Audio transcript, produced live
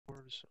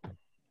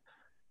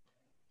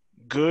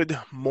Good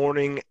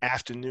morning,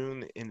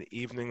 afternoon, and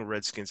evening,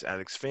 Redskins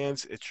Addicts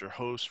fans. It's your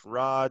host,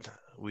 Rod.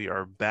 We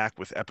are back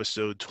with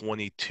episode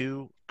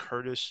 22,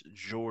 Curtis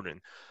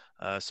Jordan.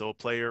 So a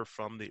player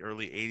from the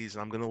early 80s,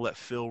 and I'm going to let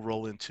Phil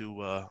roll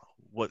into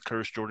what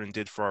Curtis Jordan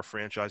did for our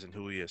franchise and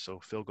who he is. So,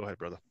 Phil, go ahead,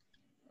 brother.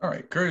 All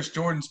right, Curtis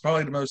Jordan's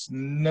probably the most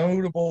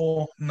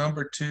notable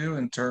number two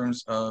in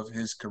terms of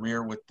his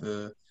career with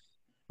the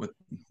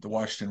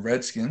Washington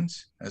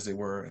Redskins, as they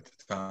were at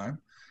the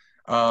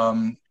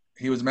time.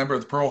 He was a member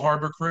of the Pearl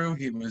Harbor crew.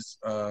 He was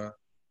a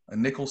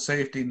nickel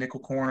safety, nickel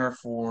corner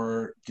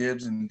for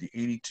Gibbs in the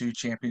 '82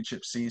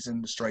 championship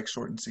season, the strike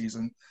shortened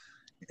season,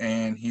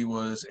 and he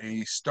was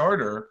a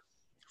starter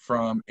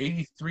from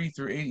 '83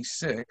 through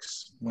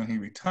 '86 when he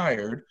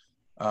retired,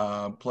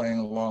 playing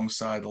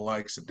alongside the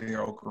likes of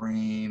Darrell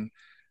Green,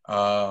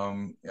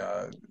 um,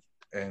 uh,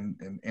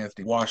 and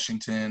Anthony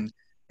Washington,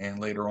 and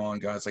later on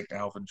guys like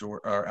Alvin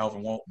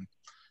Walton.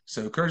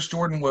 So Curtis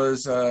Jordan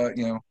was,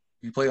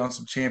 he played on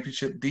some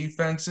championship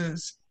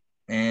defenses,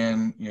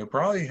 and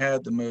probably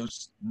had the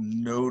most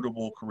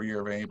notable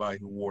career of anybody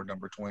who wore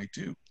number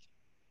 22.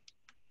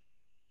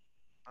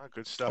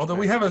 Good stuff, Although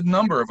we man. have a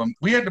number of them,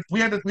 we had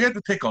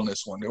to pick on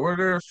this one. There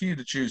were a few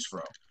to choose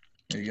from.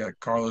 You got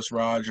Carlos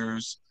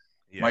Rogers,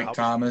 Yeah, Mike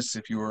Thomas,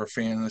 if you were a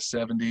fan of the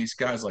 '70s,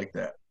 guys like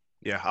that.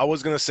 I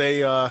was going to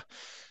say,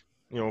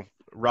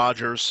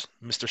 Rodgers,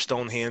 Mr.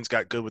 Stonehands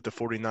got good with the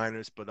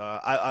 49ers, but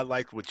I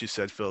like what you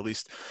said, Phil. At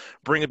least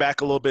bring it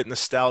back a little bit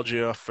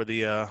nostalgia for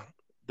the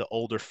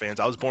older fans.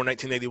 I was born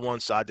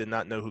 1981, so I did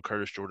not know who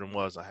Curtis Jordan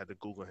was. I had to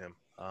Google him.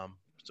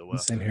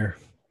 Same here.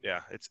 Yeah,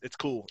 it's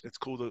cool. It's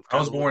cool to I kind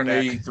was of look born in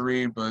back.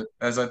 '83, but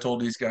as I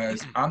told these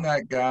guys, I'm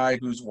that guy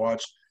who's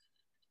watched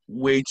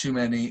way too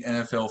many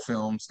NFL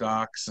films,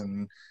 docs,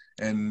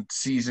 and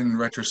season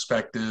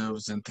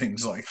retrospectives and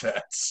things like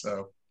that.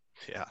 So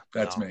Yeah,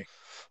 that's me.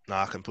 no,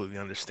 I completely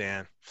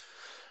understand.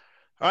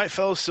 All right,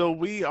 fellas, so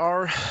we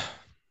are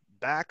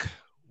back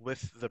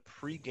with the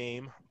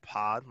pregame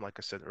pod, like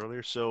I said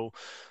earlier. So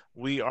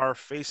we are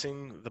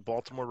facing the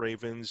Baltimore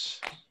Ravens,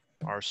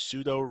 our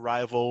pseudo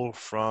rival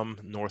from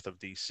north of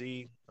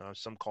DC.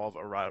 Some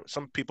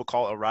people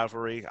call it a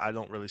rivalry. I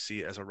don't really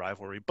see it as a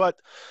rivalry, but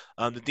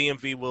the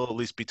DMV will at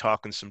least be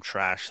talking some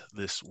trash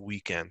this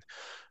weekend.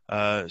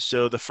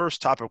 So the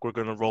first topic we're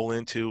going to roll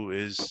into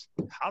is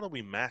how do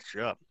we match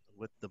up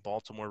with the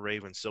Baltimore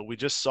Ravens? So we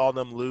just saw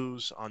them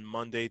lose on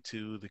Monday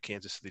to the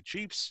Kansas City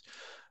Chiefs.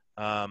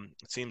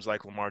 It seems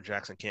like Lamar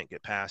Jackson can't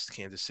get past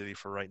Kansas City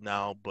for right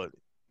now, but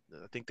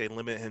I think they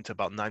limit him to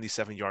about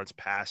 97 yards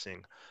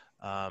passing.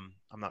 I'm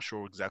not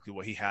sure exactly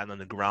what he had on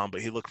the ground,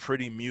 but he looked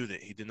pretty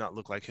muted. He did not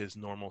look like his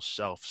normal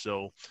self.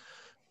 So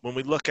when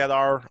we look at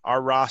our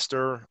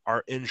roster,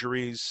 our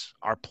injuries,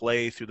 our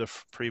play through the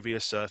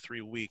previous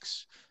 3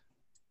 weeks,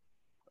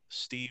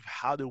 Steve,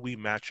 how do we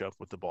match up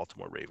with the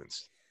Baltimore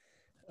Ravens?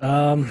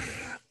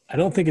 I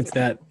don't think it's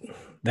that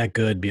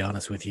good, to be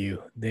honest with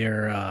you.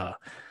 They're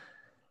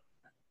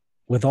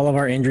with all of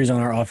our injuries on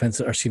our offense,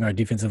 or excuse me, our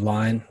defensive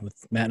line, with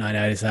Matt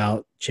Ioannidis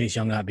out, Chase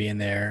Young not being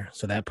there,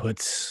 so that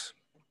puts,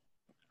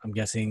 I'm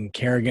guessing,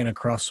 Kerrigan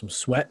across some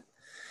sweat,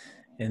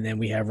 and then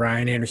we have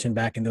Ryan Anderson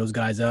backing those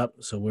guys up.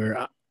 So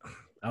I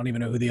don't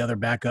even know who the other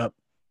backup.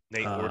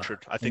 Nate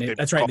Orchard. I think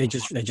that's right. They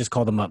just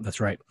called him up.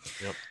 That's right.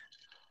 Yep.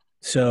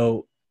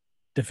 So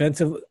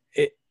defensive,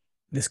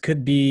 this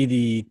could be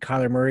the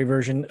Kyler Murray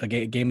version, a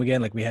game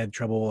again. Like we had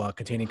trouble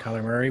containing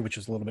Kyler Murray, which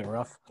was a little bit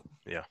rough.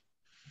 Yeah.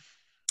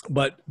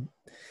 But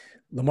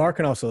Lamar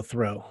can also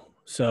throw,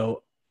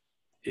 so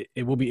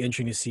it will be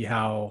interesting to see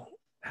how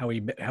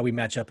we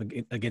match up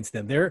against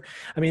them. Their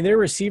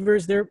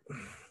receivers, they're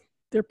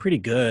pretty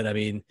good. I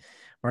mean,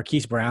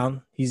 Marquise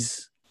Brown,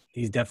 he's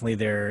definitely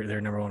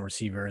their number one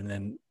receiver, and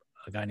then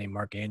a guy named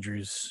Mark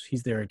Andrews,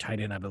 he's their tight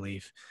end, I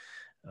believe.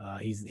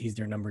 He's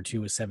their number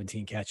two with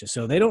 17 catches.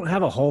 So they don't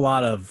have a whole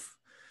lot of,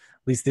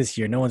 at least this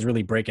year, no one's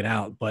really breaking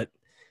out, but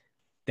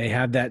they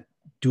have that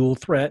dual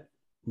threat,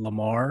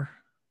 Lamar,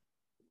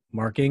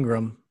 Mark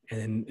Ingram,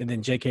 and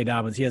then J.K.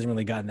 Dobbins. He hasn't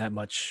really gotten that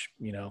much,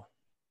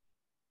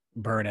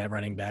 burn at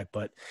running back,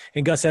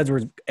 and Gus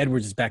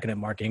Edwards is backing up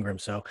Mark Ingram.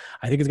 So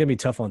I think it's going to be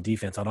tough on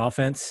defense. On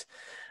offense,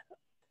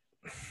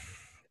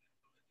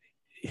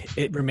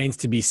 it remains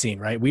to be seen,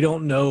 right? We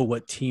don't know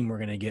what team we're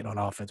going to get on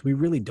offense. We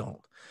really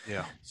don't.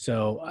 Yeah.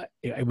 So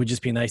it would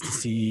just be nice to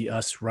see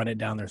us run it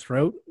down their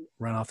throat,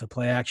 run off the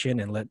play action,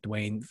 and let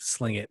Dwayne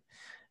sling it.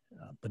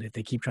 But if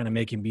they keep trying to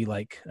make him be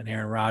like an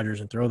Aaron Rodgers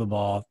and throw the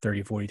ball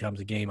 30, 40 times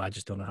a game, I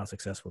just don't know how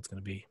successful it's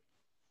going to be.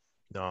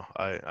 No,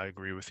 I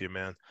agree with you,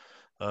 man.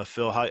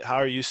 Phil, how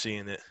are you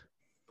seeing it?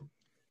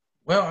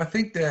 Well, I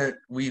think that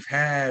we've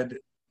had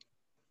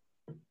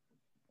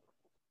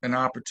an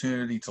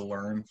opportunity to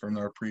learn from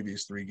our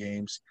previous three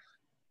games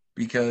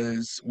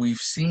because we've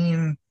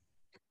seen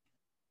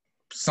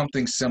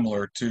something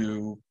similar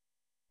to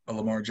a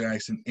Lamar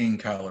Jackson in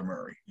Kyler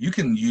Murray. You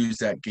can use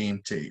that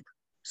game tape.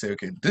 Say,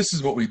 okay, this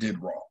is what we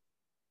did wrong.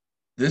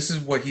 This is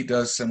what he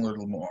does similar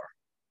to Lamar.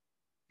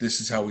 This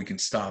is how we can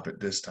stop it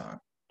this time.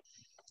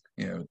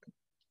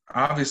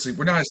 obviously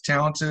we're not as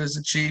talented as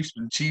the Chiefs,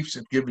 but the Chiefs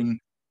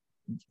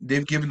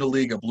they've given the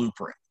league a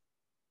blueprint.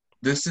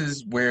 This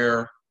is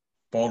where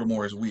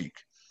Baltimore is weak.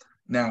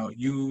 Now,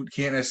 you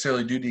can't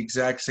necessarily do the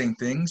exact same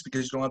things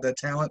because you don't have that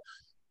talent,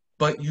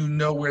 but you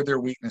know where their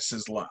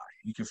weaknesses lie.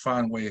 You can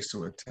find ways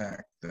to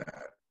attack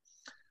that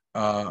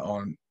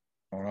on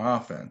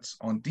offense.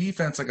 On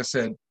defense, like I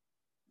said,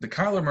 the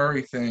Kyler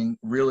Murray thing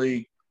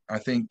really, I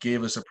think,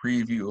 gave us a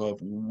preview of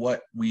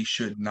what we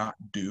should not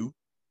do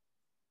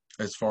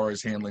as far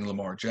as handling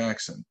Lamar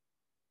Jackson.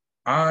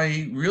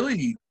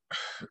 The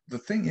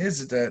thing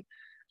is that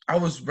I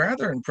was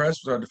rather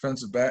impressed with our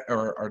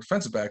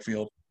defensive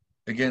backfield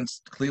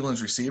against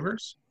Cleveland's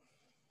receivers.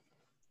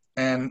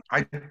 And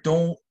I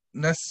don't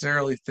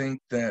necessarily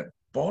think that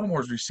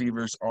Baltimore's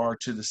receivers are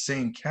to the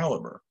same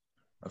caliber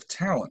of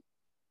talent.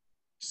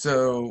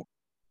 So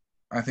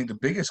I think the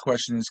biggest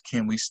question is,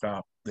 can we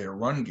stop their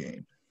run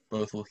game,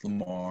 both with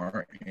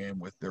Lamar and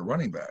with their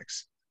running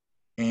backs?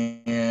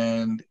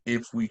 And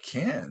if we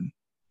can,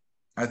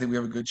 I think we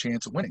have a good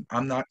chance of winning.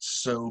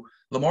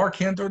 Lamar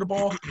can throw the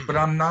ball, but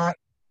I'm not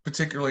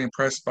particularly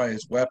impressed by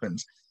his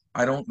weapons.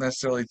 I don't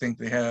necessarily think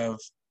they have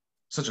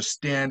such a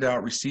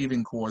standout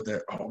receiving core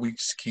that, we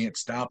just can't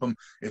stop them.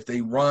 If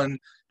they run,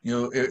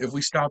 if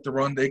we stop the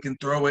run, they can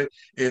throw it.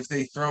 If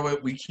they throw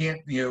it, we can't,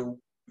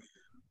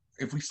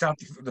 if we stop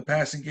the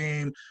passing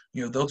game,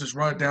 they'll just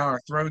run it down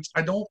our throats.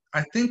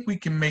 I think we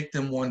can make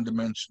them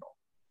one-dimensional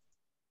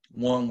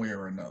one way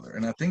or another.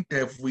 And I think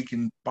that if we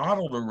can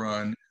bottle the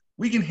run,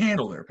 we can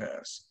handle their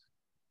pass.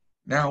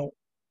 Now,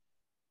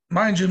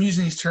 mind you, I'm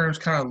using these terms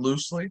kind of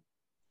loosely.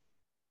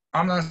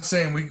 I'm not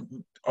saying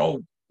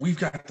we've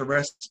got the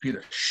recipe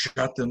to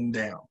shut them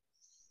down.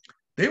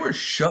 They were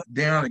shut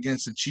down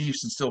against the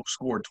Chiefs and still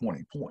scored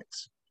 20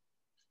 points.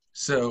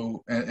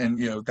 So, and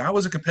that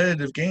was a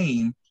competitive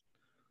game,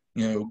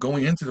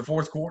 going into the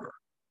fourth quarter.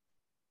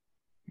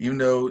 Even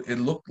though it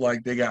looked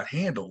like they got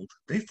handled,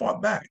 they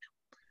fought back.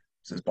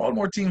 Since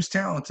Baltimore team's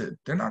talented,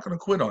 they're not going to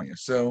quit on you.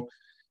 So,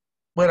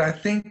 but I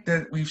think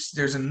that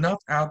there's enough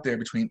out there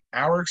between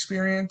our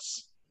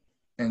experience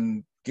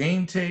and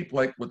game tape,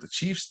 like what the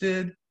Chiefs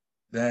did,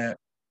 that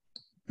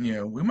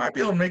we might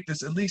be able to make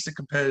this at least a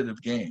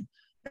competitive game.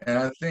 And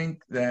I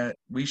think that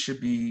we should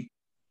be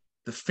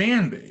the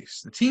fan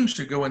base. The team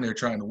should go in there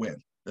trying to win.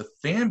 The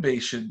fan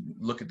base should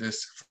look at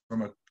this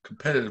from a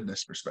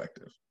competitiveness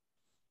perspective.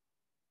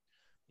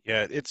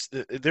 Yeah,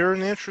 they're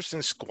an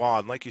interesting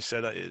squad. Like you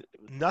said,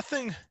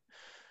 nothing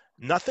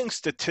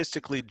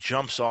statistically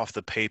jumps off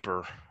the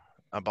paper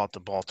about the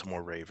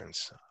Baltimore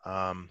Ravens.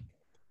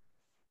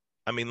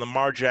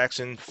 Lamar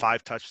Jackson,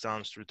 5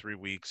 touchdowns through 3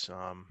 weeks.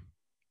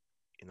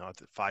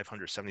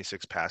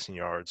 576 passing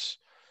yards.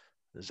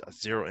 There's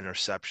 0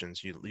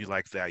 interceptions. You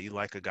like that. You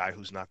like a guy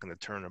who's not going to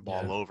turn the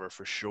ball over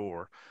for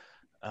sure.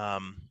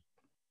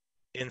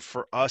 And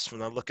for us,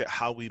 when I look at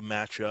how we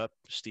match up,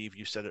 Steve,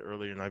 you said it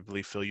earlier, and I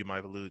believe, Phil, you might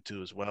have alluded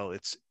to as well,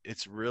 it's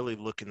really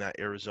looking at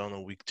Arizona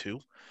week 2.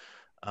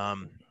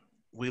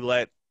 We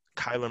let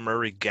Kyler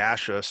Murray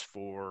gash us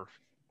for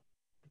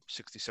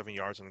 67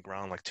 yards on the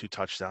ground, like 2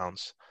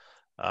 touchdowns,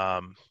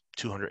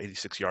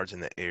 286 yards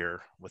in the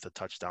air with a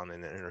touchdown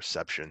and an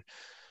interception.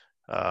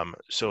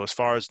 So as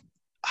far as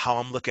how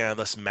I'm looking at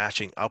us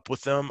matching up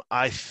with them,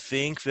 I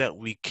think that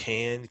we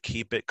can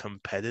keep it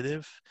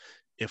competitive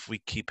if we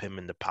keep him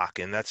in the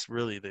pocket. And that's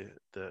really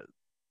the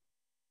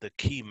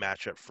key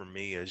matchup for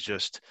me, is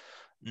just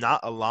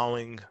not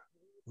allowing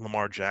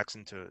Lamar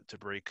Jackson to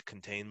break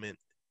containment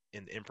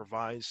and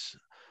improvise,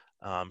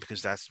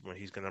 because that's when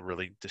he's going to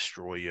really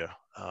destroy you.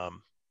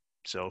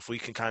 So if we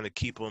can kind of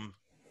keep him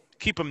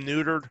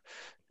neutered,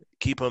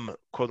 keep him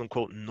quote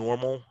unquote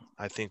normal,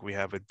 I think we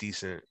have a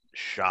decent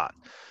shot.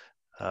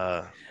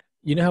 How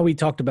we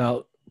talked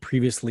about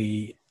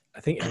previously,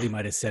 I think Eddie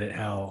might have said it,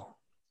 how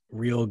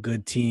real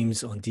good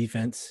teams on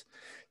defense,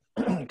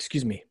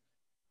 excuse me,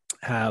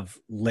 have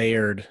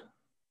layered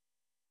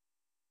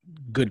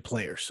good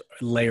players,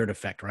 layered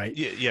effect, right?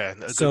 Yeah,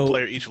 a good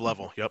player each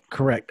level. Yep.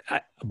 Correct.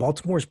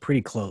 Baltimore's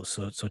pretty close.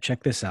 So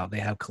check this out. They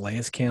have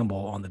Calais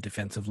Campbell on the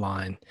defensive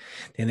line.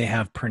 Then they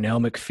have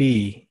Pernell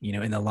McPhee,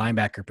 in the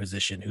linebacker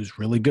position, who's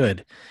really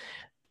good.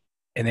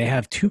 And they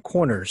have 2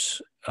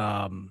 corners,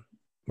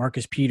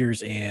 Marcus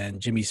Peters and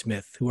Jimmy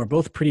Smith, who are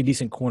both pretty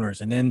decent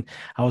corners. And then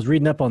I was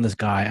reading up on this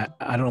guy.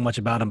 I don't know much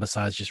about him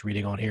besides just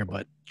reading on here,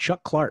 but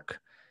Chuck Clark,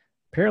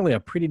 apparently a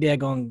pretty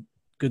daggone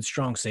good,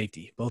 strong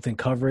safety, both in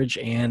coverage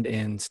and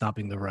in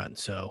stopping the run.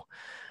 So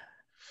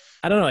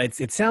I don't know.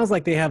 It sounds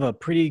like they have a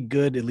pretty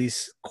good, at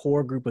least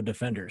core group of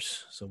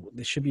defenders. So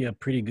this should be a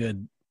pretty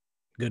good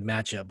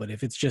matchup. But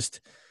if it's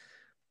just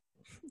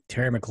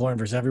Terry McLaurin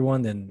versus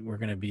everyone, then we're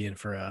going to be in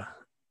for a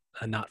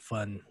not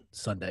fun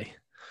Sunday.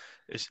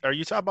 Are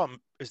you talking about,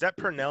 is that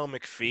Pernell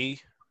McPhee?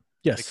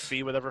 Yes.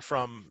 McPhee, whatever,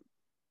 from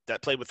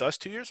that played with us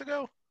 2 years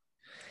ago?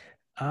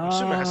 I'm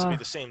assuming it has to be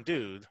the same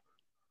dude.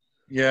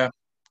 Yeah,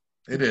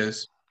 it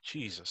is.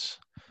 Jesus.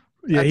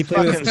 Yeah, he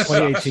played with us in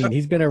 2018.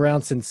 He's been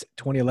around since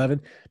 2011.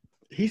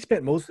 He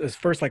spent most his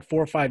first 4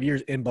 or 5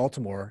 years in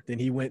Baltimore. Then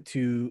he went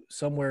to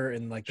somewhere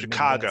in the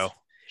Chicago. Midwest.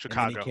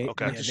 Chicago.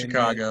 Okay. Went to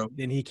Chicago.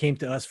 Then he came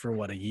to us for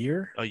what, a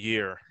year? A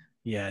year.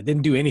 Yeah,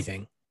 didn't do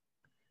anything.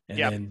 And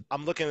yeah, then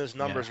I'm looking at his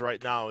numbers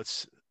right now.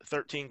 It's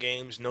 13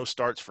 games, no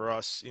starts for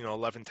us,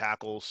 11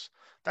 tackles.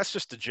 That's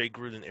just the Jay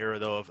Gruden era,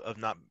 though, of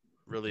not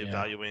really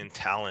evaluating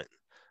talent.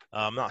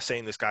 I'm not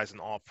saying this guy's an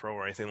all-pro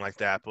or anything like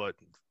that, but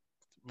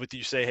with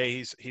you say,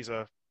 hey, he's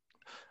a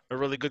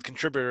really good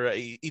contributor at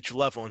each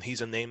level, and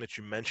he's a name that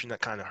you mentioned,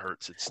 that kind of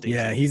hurts. It stays.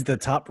 Yeah, he's the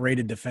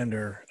top-rated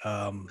defender,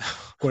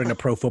 according to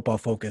Pro Football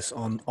Focus,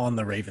 on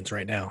the Ravens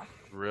right now.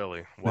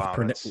 Really? Wow.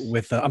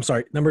 I'm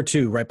sorry, number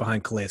 2, right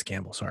behind Calais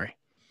Campbell. Sorry.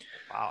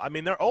 Wow. I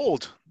mean, they're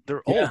old.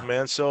 They're old,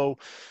 man. So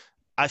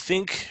I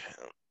think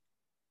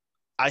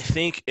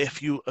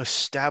if you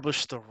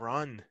establish the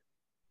run,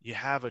 you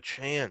have a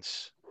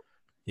chance.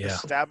 Yeah.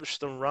 Establish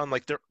the run.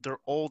 Like they're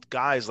old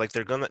guys. Like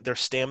their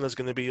stamina's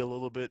gonna be a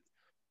little bit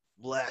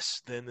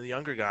less than the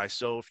younger guys.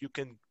 So if you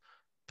can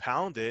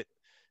pound it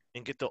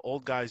and get the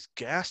old guys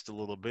gassed a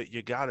little bit,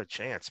 you got a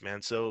chance,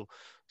 man. So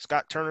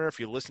Scott Turner, if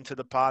you listen to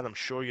the pod, I'm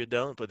sure you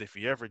don't, but if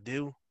you ever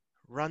do,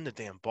 run the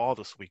damn ball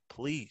this week,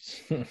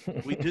 please.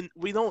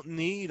 We don't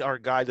need our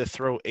guy to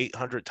throw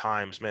 800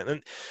 times, man.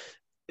 And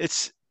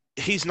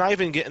he's not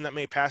even getting that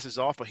many passes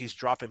off, but he's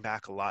dropping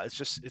back a lot.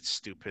 It's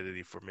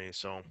stupidity for me.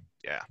 So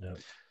yeah.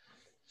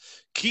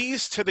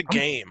 Keys to the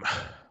game.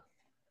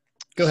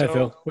 Go ahead,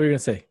 Phil. What are you gonna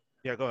say?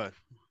 Yeah, go ahead.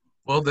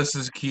 Well, this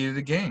is key to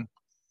the game.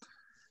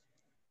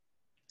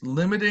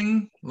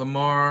 Limiting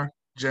Lamar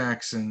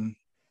Jackson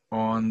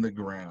on the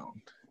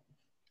ground.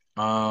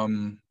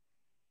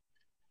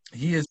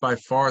 He is by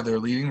far their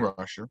leading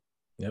rusher.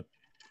 Yep.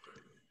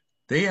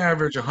 They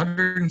average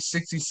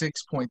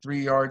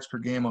 166.3 yards per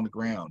game on the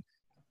ground.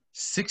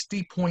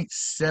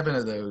 60.7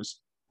 of those,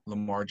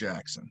 Lamar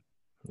Jackson.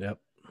 Yep.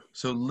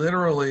 So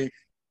literally,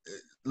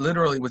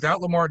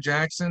 without Lamar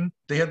Jackson,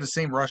 they have the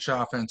same rush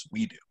offense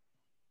we do.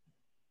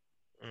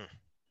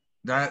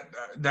 That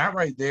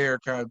right there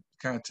kind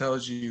of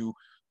tells you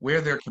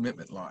where their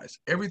commitment lies.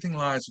 Everything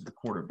lies with the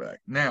quarterback.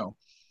 Now,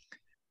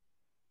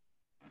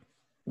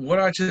 what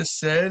I just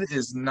said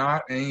is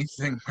not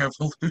anything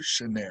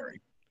revolutionary.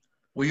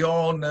 We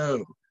all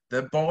know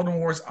that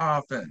Baltimore's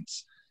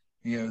offense,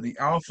 the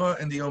alpha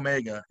and the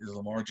omega is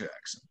Lamar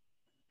Jackson.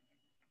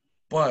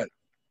 But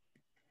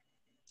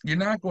you're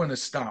not going to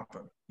stop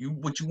him.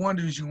 What you want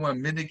to do is you want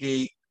to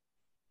mitigate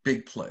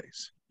big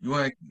plays. You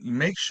want to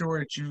make sure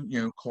that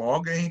you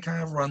clog any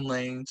kind of run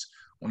lanes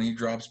when he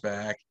drops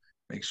back.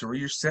 Make sure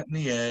you're setting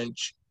the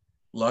edge.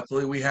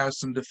 Luckily, we have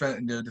some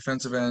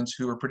defensive ends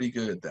who are pretty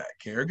good at that.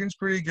 Kerrigan's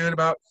pretty good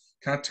about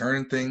kind of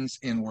turning things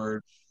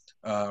inward.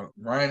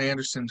 Ryan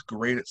Anderson's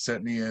great at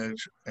setting the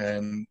edge.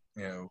 And,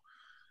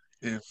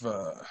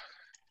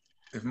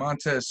 if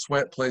Montez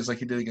Sweat plays like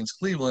he did against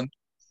Cleveland,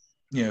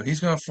 he's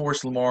going to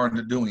force Lamar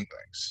into doing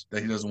things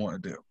that he doesn't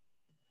want to do.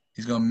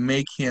 He's going to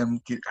make him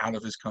get out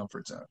of his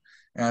comfort zone.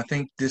 And I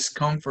think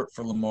discomfort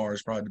for Lamar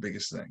is probably the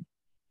biggest thing.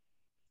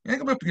 You're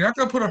not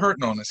going to put a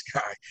hurting on this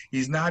guy.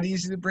 He's not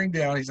easy to bring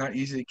down. He's not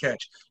easy to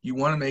catch. You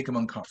want to make him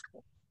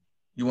uncomfortable.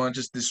 You want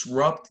to just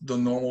disrupt the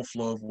normal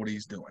flow of what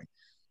he's doing.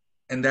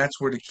 And that's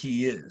where the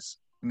key is.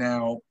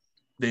 Now,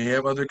 they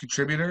have other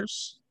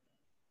contributors,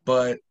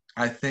 but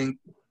I think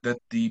that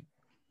the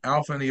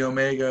alpha and the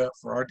omega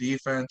for our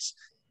defense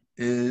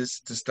is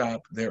to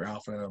stop their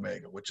alpha and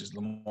omega, which is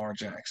Lamar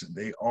Jackson.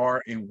 They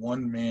are a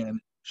one-man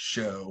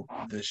show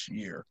this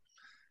year.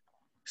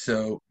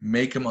 So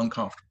make him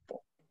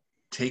uncomfortable.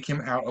 Take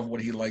him out of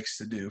what he likes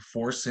to do.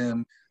 Force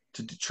him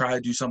to try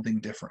to do something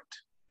different.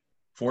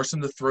 Force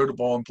him to throw the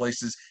ball in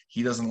places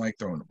he doesn't like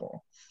throwing the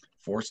ball.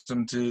 Force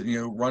him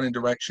to run in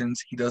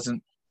directions he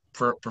doesn't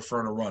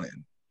prefer to run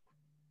in.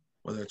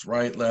 Whether it's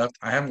right, left.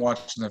 I haven't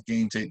watched enough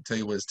games to tell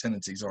you what his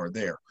tendencies are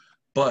there.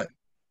 But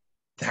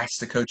that's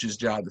the coach's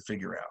job to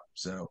figure out.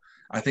 So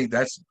I think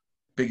that's the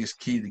biggest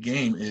key to the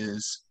game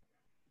is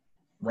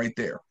right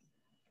there.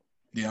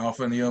 The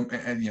alpha and the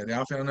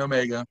alpha and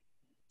omega.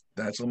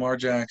 That's Lamar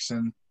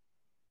Jackson.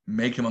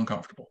 Make him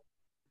uncomfortable.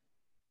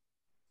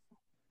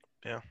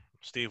 Yeah.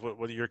 Steve,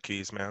 what are your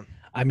keys, man?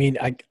 I mean,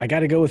 I got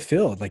to go with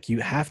Phil. Like, you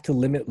have to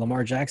limit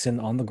Lamar Jackson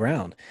on the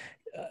ground.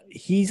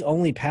 He's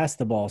only passed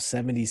the ball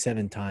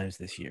 77 times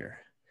this year.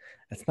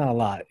 That's not a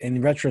lot.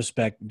 In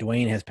retrospect,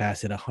 Dwayne has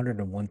passed it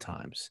 101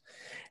 times.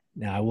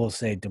 Now, I will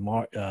say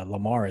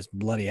Lamar is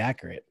bloody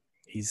accurate.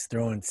 He's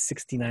completing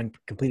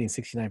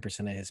 69%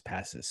 of his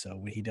passes. So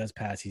when he does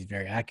pass, he's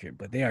very accurate.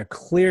 But they are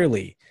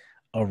clearly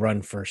a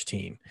run-first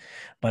team.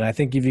 But I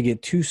think if you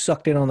get too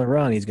sucked in on the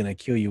run, he's going to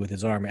kill you with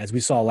his arm. As we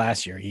saw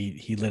last year,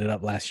 he lit it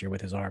up last year with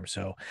his arm.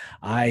 So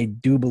I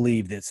do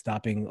believe that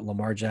stopping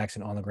Lamar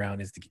Jackson on the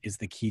ground is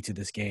the key to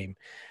this game.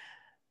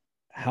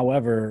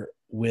 However,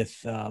 with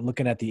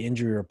looking at the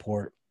injury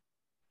report,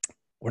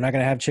 we're not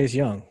going to have Chase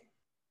Young.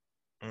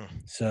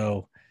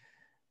 So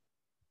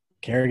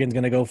Kerrigan's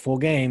going to go full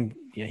game.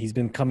 Yeah, he's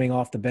been coming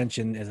off the bench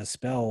as a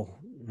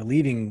spell,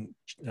 relieving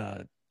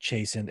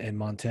Chase and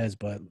Montez,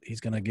 but he's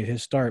going to get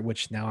his start,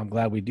 which now I'm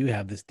glad we do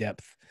have this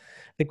depth.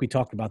 I think we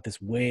talked about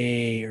this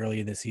way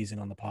earlier this season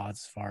on the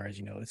pods as far as,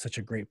 it's such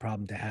a great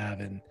problem to have.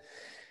 And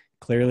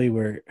clearly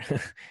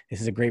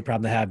this is a great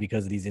problem to have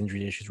because of these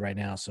injury issues right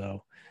now.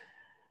 So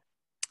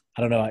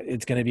I don't know.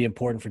 It's going to be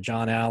important for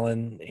John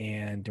Allen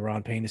and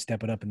Deron Payne to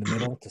step it up in the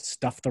middle to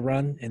stuff the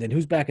run. And then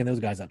who's backing those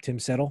guys up? Tim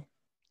Settle.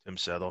 Tim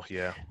Settle,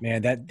 yeah.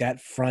 Man,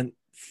 that front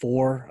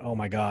four, oh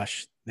my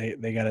gosh, they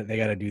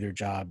gotta do their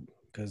job,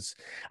 because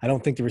I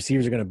don't think the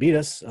receivers are going to beat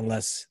us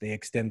unless they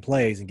extend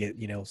plays and get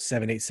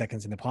 7-8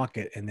 seconds in the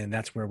pocket, and then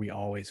that's where we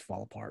always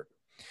fall apart.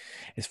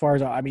 As far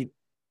as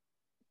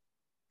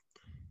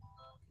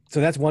so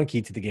that's one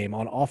key to the game.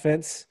 On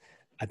offense,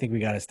 I think we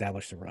got to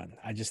establish the run.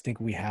 I just think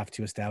we have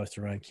to establish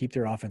the run, keep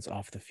their offense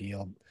off the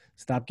field,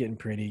 stop getting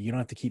pretty. You don't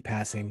have to keep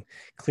passing.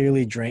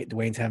 Clearly,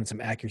 Dwayne's having some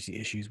accuracy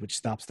issues, which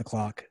stops the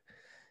clock.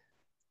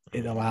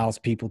 It allows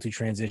people to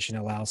transition,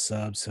 allows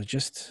subs. So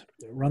just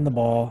run the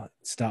ball,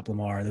 stop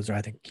Lamar. Those are,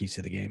 I think, keys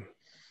to the game.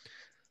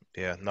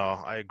 Yeah,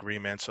 no, I agree,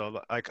 man.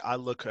 So, I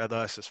look at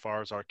us as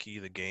far as our key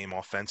to the game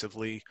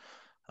offensively.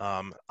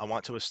 I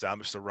want to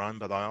establish the run,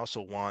 but I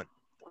also want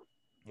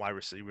wide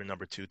receiver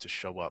number 2 to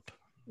show up.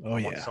 Oh,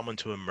 I want someone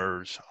to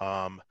emerge.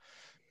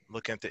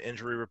 Looking at the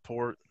injury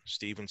report,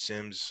 Steven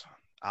Sims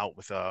out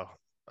with a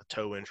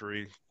toe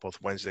injury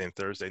both Wednesday and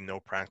Thursday, no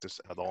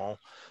practice at all.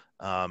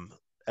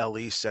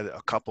 Ellie said it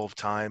a couple of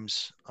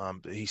times,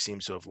 but he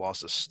seems to have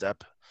lost a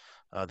step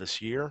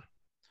this year.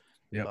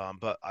 Yep.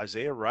 But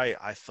Isaiah Wright,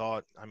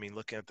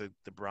 looking at the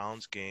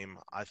Browns game,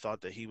 I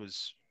thought that he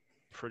was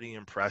pretty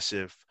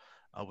impressive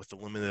with the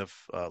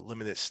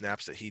limited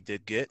snaps that he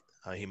did get.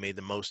 He made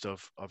the most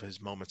of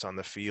his moments on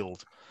the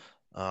field.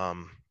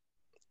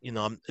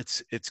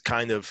 It's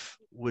kind of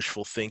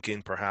wishful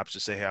thinking perhaps to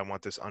say, hey, I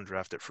want this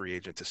undrafted free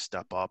agent to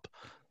step up,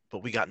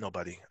 but we got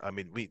nobody.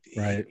 He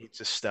needs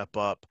to step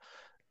up.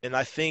 And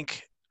I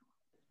think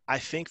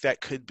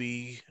that could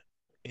be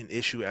an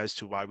issue as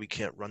to why we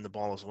can't run the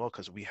ball as well,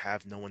 because we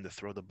have no one to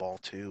throw the ball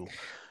to.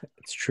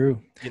 It's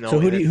true. So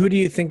who do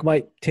you think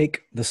might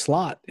take the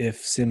slot if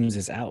Sims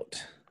is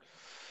out?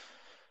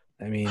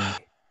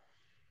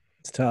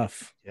 It's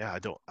tough. Yeah,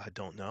 I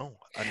don't know.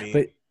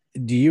 But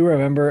do you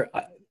remember?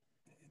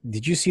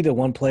 Did you see the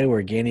one play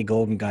where Ganny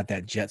Golden got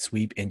that jet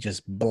sweep and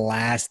just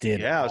blasted?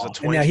 Yeah, it was a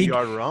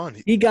 22-yard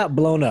run. He got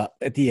blown up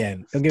at the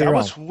end. Don't get me wrong.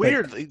 Was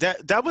weird.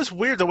 That was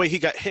weird the way he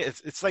got hit.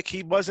 It's like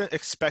he wasn't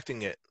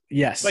expecting it.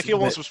 Yes. It's like he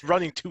almost was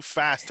running too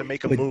fast to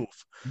make a move.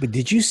 But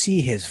did you see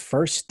his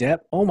first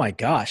step? Oh my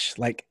gosh.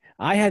 Like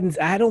I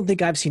don't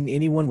think I've seen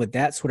anyone with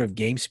that sort of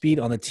game speed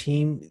on the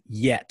team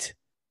yet.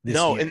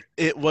 No, and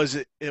it was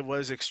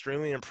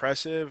extremely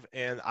impressive,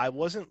 and I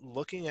wasn't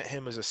looking at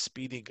him as a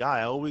speedy guy.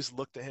 I always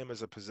looked at him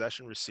as a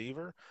possession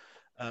receiver.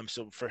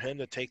 So for him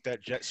to take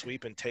that jet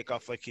sweep and take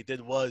off like he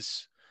did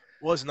was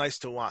nice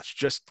to watch.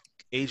 Just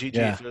AGG,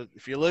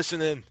 if you're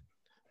listening,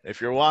 if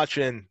you're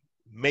watching,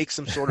 make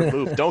some sort of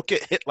move. Don't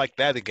get hit like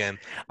that again.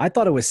 I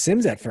thought it was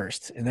Sims at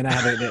first, and then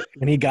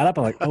when he got up,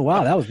 I'm like, oh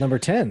wow, that was number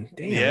 10.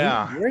 Damn,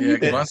 yeah.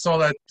 When I saw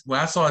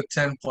a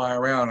 10 fly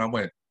around, I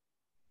went,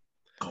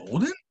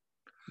 Golden?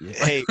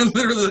 Yeah. Hey,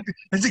 literally,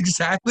 that's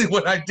exactly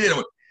what I did. I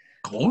went,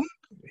 Golden?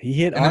 He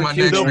hit. And then my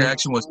next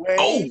reaction was,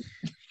 oh.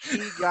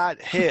 He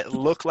got hit.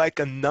 Looked like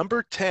a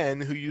number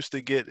 10 who used to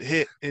get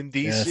hit in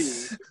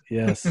DC.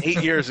 Yes.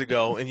 8 years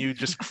ago, and you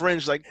just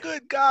cringed like,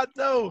 good God,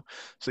 no.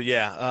 So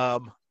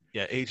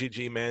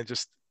AGG, man,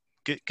 just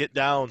get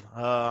down,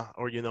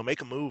 or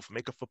make a move,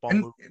 make a football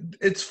move.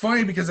 It's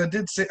funny because I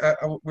did say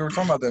we were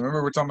talking about that.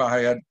 Remember, we were talking about how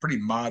he had pretty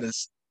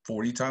modest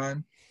 40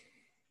 time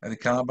at the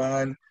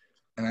combine.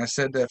 And I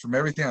said that from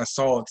everything I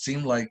saw, it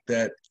seemed like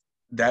that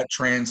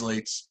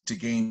translates to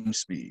game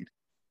speed.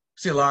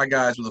 See a lot of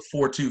guys with a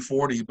 4.2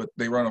 40, but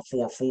they run a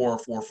 4.4,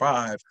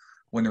 4.5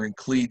 when they're in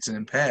cleats and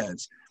in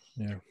pads.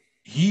 Yeah.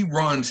 He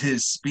runs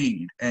his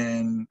speed,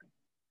 and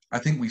I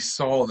think we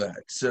saw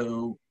that.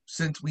 So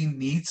since we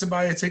need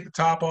somebody to take the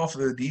top off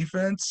of the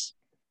defense,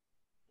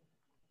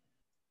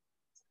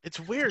 it's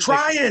weird.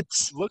 Try it.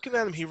 Looking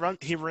at him, he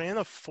ran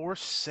a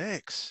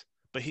 4.6,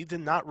 but he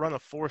did not run a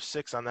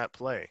 4.6 on that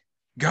play.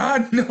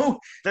 God, no.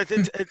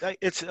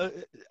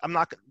 I'm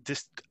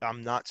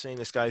not saying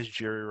this guy's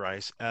Jerry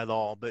Rice at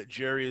all, but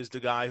Jerry is the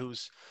guy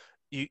who's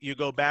you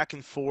go back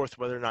and forth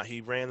whether or not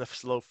he ran the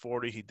slow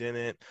 40, he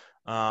didn't,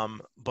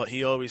 but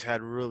he always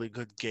had really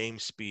good game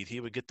speed. He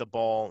would get the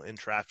ball in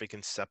traffic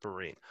and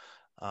separate.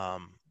 I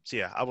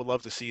would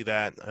love to see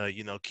that.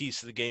 Keys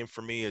to the game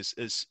for me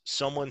is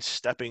someone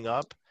stepping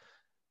up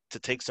to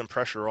take some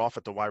pressure off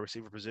at the wide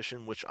receiver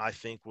position, which I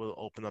think will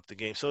open up the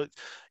game. So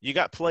you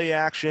got play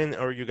action,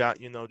 or you got,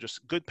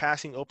 just good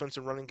passing opens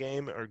the running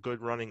game, or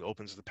good running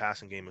opens the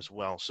passing game as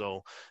well.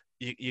 So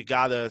you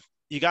gotta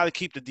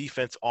keep the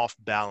defense off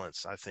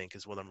balance, I think,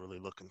 is what I'm really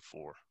looking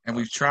for. And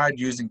we've tried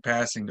using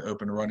passing to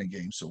open a running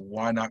game. So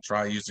why not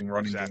try using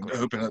running game to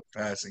open up the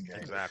passing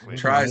game? Exactly.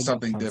 Try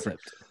something different.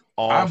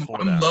 I'm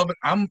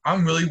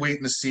really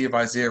waiting to see if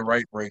Isaiah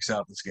Wright breaks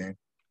out this game.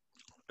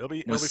 It'll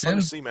be fun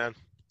to see, man.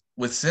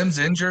 With Sims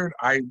injured,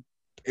 and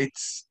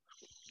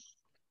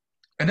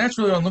that's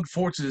really what I'm looking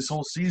forward to this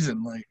whole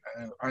season. Like,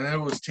 I know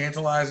it was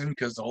tantalizing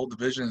because the whole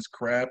division is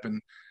crap,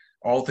 and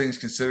all things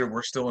considered,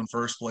 we're still in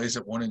first place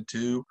at 1 and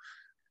 2.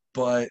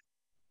 but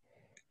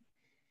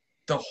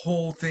the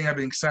whole thing I've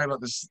been excited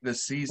about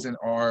this season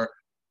are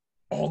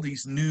all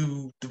these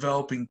new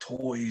developing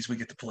toys we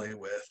get to play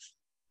with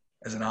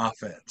as an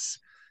offense.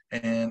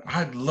 And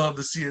I'd love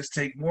to see us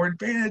take more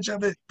advantage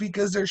of it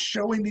because they're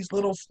showing these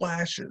little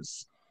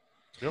flashes.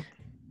 Yep.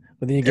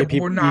 But then you get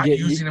people. We're not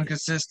using them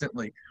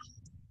consistently.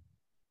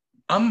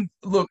 And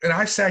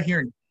I sat here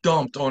and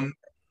dumped on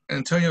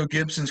Antonio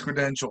Gibson's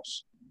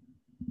credentials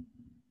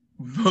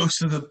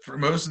most of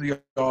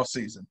the off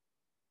season.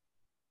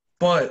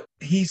 But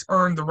he's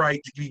earned the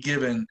right to be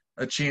given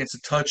a chance to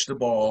touch the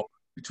ball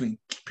between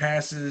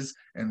passes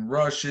and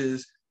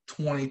rushes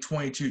 20,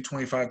 22,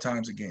 25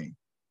 times a game.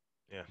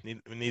 Yeah, we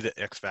need an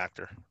X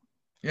factor.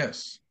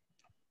 Yes.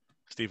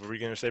 Steve, what were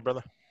you going to say,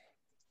 brother?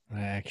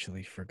 I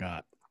actually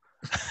forgot.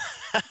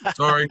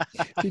 Sorry.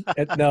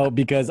 No,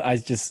 because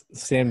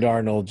Sam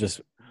Darnold just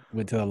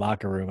went to the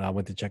locker room. And I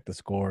went to check the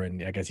score,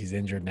 and I guess he's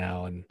injured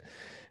now. And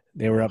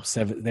they were up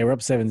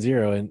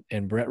 7-0,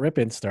 and Brett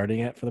Rippon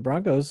starting for the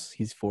Broncos.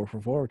 He's 4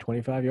 for 4,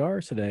 25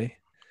 yards today.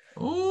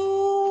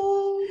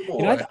 Oh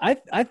boy!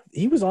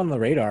 He was on the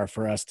radar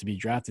for us to be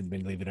drafted,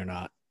 believe it or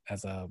not,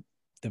 as a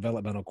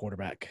developmental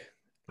quarterback.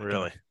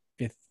 Really?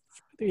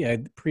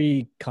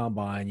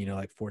 Pre-combine,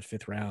 like 4th,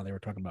 5th round, they were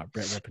talking about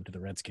Brett Rippon to the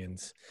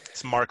Redskins.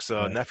 It's Mark's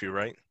nephew,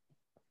 right?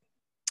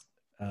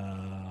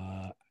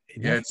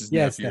 It's his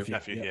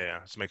nephew. Yeah.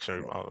 Let's make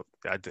sure.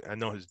 I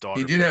know his daughter.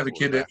 He did have a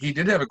kid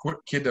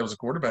that was a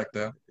quarterback,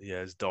 though.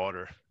 Yeah, his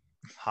daughter,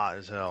 hot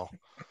as hell.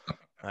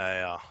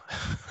 All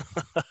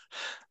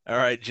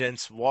right,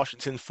 gents.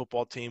 Washington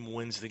football team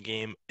wins the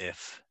game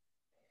if.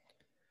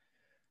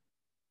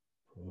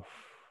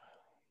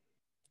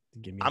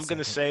 I'm going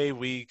to say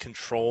we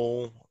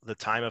control the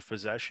time of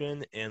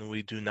possession and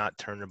we do not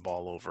turn the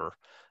ball over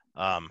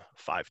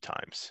 5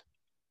 times.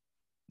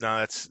 Now,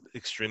 that's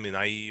extremely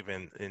naive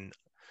and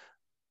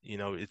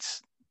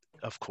it's,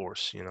 of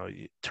course,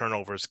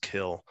 turnovers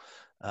kill.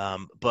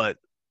 But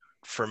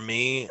for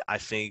me, I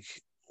think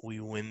we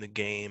win the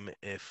game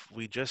if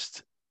we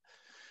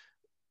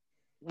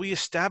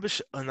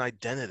establish an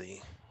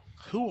identity.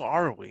 Who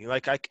are we?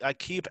 Like I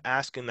keep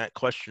asking that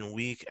question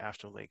week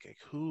after week. Like,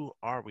 who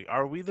are we?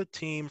 Are we the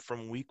team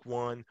from week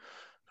 1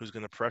 who's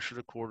going to pressure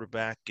the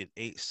quarterback, get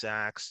 8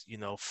 sacks,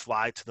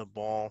 fly to the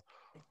ball?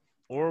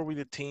 Or are we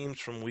the teams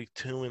from week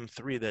 2 and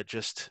 3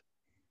 that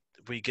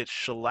we get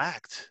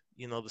shellacked,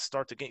 to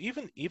start the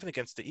game? Even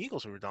against the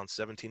Eagles, we were down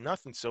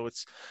 17-0. So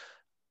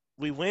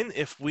we win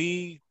if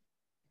we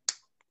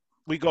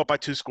go up by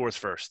 2 scores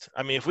first.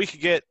 I mean, if we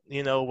could get,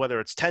 whether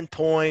it's 10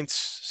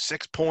 points,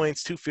 6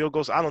 points, 2 field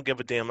goals, I don't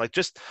give a damn. Like,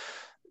 just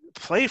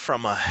play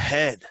from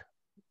ahead,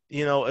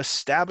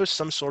 establish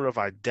some sort of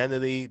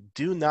identity.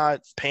 Do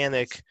not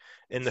panic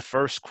in the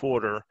first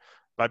quarter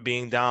by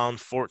being down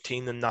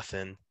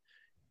 14-0,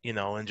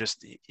 and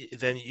just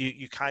then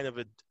you kind of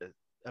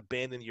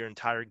abandon your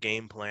entire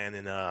game plan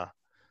and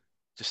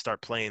just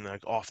start playing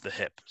like off the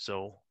hip.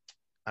 So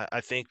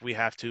I think we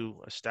have to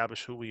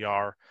establish who we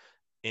are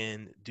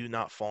and do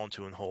not fall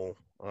into a hole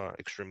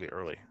extremely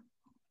early.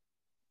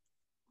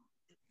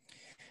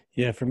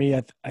 Yeah, for me,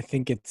 I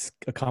think it's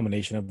a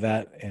combination of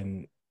that,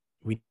 and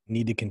we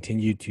need to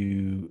continue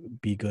to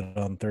be good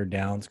on 3rd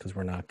downs because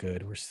we're not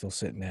good. We're still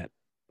sitting at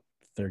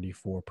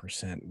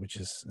 34%, which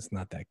is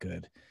not that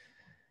good.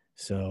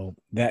 So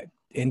that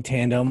in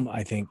tandem,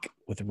 I think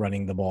with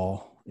running the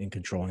ball and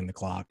controlling the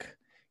clock,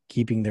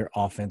 keeping their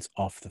offense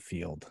off the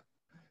field,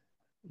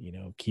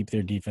 keep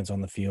their defense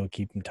on the field,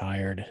 keep them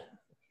tired.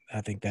 I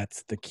think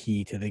that's the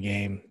key to the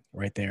game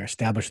right there.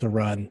 Establish the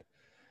run,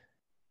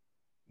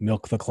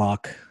 milk the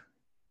clock,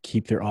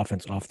 keep their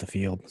offense off the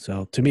field.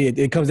 So to me,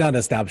 it comes down to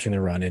establishing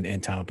the run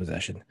and time of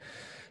possession.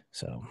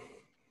 So,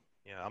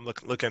 yeah, I'm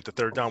looking at the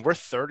 3rd down. We're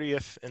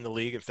 30th in the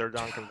league in 3rd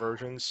down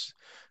conversions.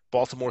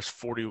 Baltimore's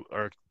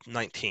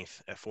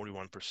 19th at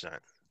 41%.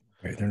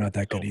 Right, they're not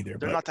that good either.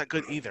 They're not that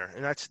good either,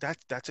 and that's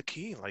a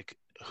key. Like,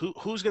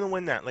 who's going to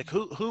win that? Like,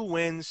 who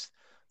wins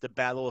the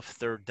battle of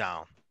 3rd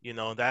down?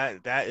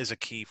 That is a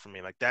key for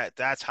me. Like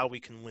that's how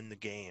we can win the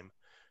game.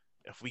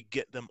 If we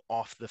get them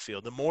off the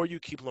field, the more you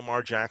keep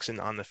Lamar Jackson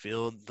on the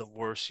field, the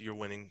worse your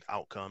winning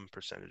outcome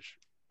percentage,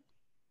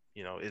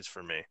 is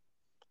for me.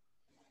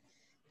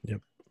 Yep.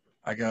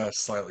 I got a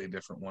slightly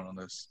different one on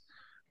this.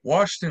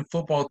 Washington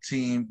football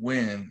team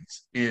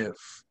wins if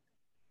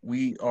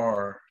we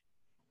are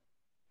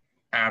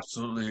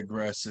absolutely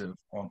aggressive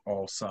on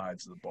all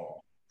sides of the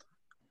ball.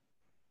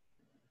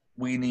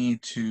 We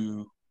need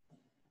to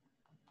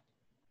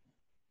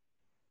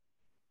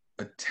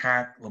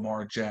attack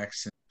Lamar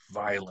Jackson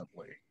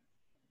violently.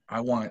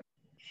 I want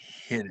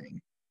hitting.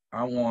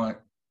 I want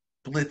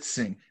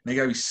blitzing. They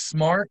got to be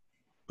smart,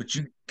 but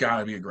you got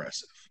to be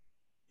aggressive.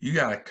 You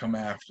got to come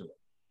after them.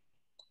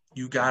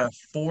 You got to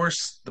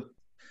force the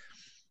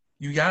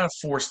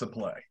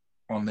play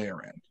on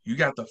their end. You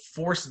got to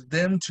force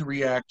them to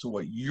react to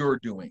what you're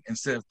doing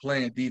instead of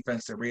playing a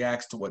defense that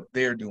reacts to what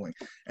they're doing.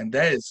 And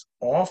that is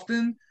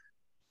often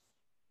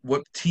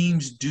what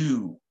teams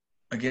do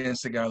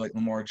against a guy like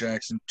Lamar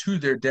Jackson to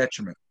their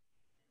detriment.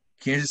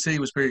 Kansas City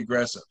was pretty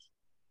aggressive.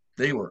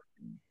 They were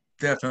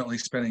definitely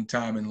spending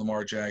time in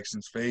Lamar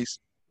Jackson's face.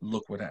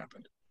 Look what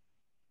happened.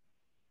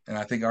 And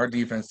I think our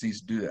defense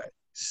needs to do that.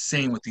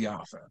 Same with the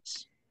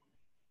offense.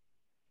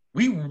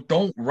 We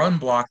don't run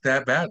block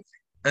that badly.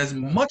 As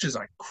much as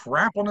I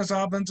crap on this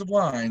offensive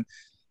line,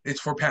 it's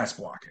for pass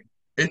blocking.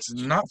 It's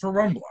not for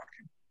run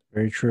blocking.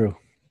 Very true.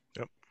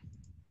 Yep.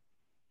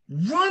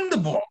 Run the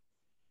ball.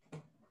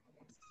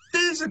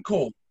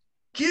 Physical.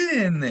 Get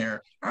in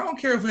there. I don't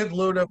care if we have to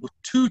load up with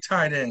 2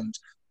 tight ends,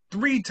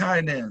 3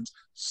 tight ends.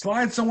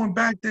 Slide someone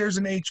back there as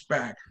an H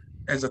back,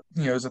 as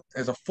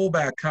a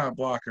fullback kind of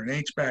blocker, an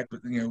H back, but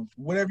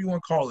whatever you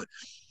want to call it.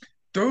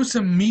 Throw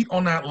some meat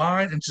on that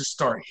line and just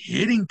start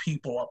hitting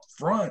people up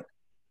front.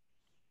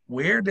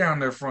 Wear down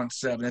their front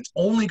 7. It's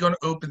only going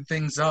to open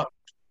things up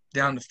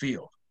down the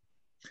field.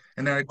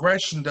 And that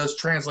aggression does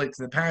translate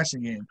to the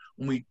passing game.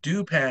 When we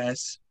do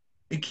pass,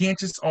 it can't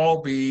just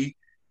all be,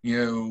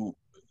 the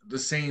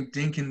same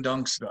dink and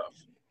dunk stuff.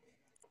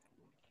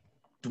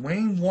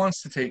 Dwayne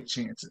wants to take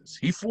chances.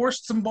 He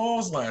forced some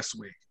balls last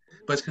week,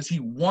 but it's because he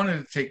wanted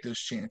to take those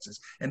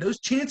chances. And those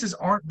chances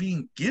aren't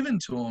being given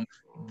to him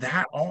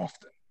that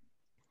often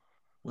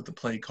with the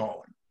play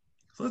calling.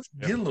 So let's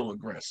get a little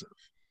aggressive.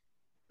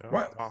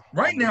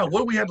 Right now, what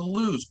do we have to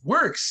lose?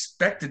 We're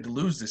expected to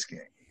lose this game.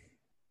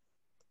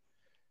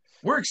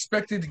 We're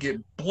expected to get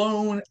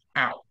blown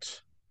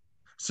out.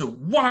 So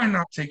why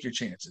not take your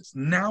chances?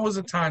 Now is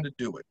the time to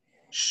do it.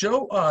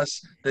 Show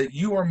us that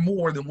you are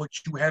more than what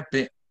you have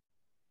been.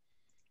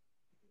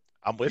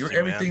 I'm with you, You're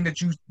everything man.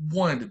 that you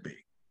wanted to be.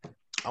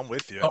 I'm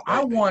with you. Oh,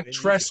 I want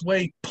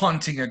Tressway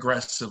punting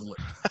aggressively.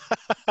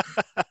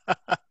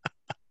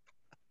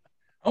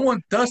 I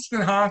want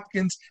Dustin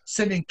Hopkins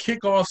sending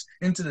kickoffs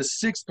into the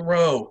 6th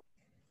row.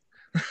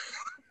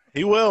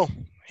 He will.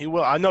 He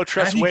will. I know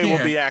Tressway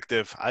will be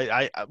active.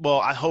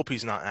 I hope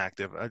he's not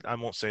active. I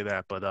won't say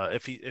that, but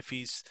if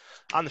he's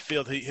on the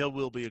field, he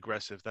will be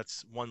aggressive.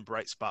 That's one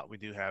bright spot we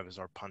do have is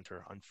our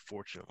punter,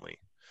 unfortunately.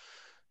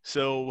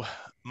 So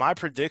my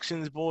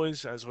predictions,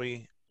 boys, as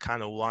we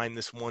kind of line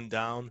this one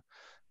down,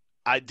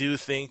 I do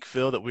think,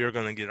 Phil, that we are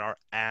going to get our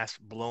ass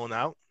blown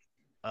out.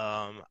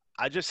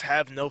 I just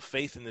have no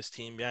faith in this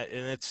team yet,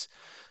 and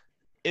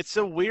it's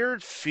a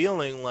weird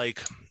feeling.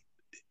 Like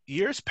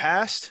years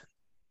past,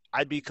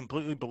 I'd be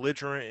completely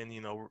belligerent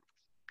and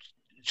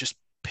just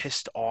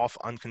pissed off,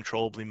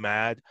 uncontrollably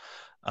mad.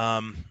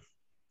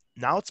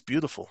 Now it's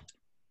beautiful.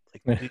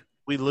 Like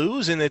we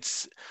lose, and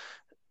it's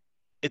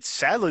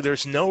sadly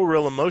there's no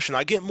real emotion.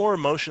 I get more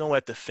emotional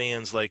at the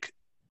fans, like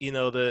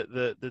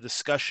the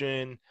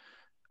discussion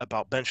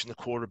about benching the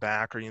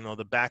quarterback, or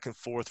the back and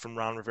forth from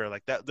Ron Rivera,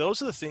 like that.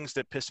 Those are the things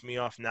that piss me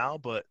off now.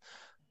 But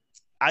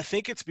I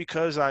think it's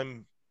because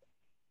I'm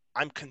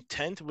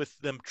content with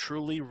them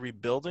truly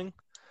rebuilding.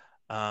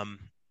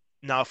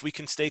 Now, if we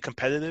can stay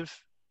competitive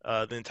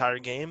the entire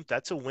game,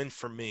 that's a win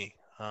for me.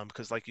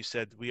 Because, like you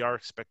said, we are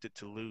expected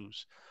to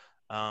lose.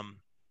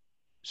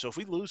 So if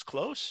we lose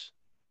close,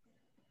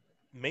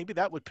 maybe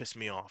that would piss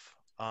me off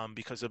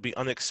because it'll be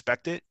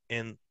unexpected,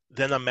 and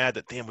then I'm mad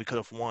that damn we could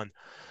have won.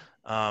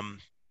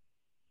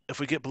 If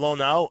we get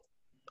blown out,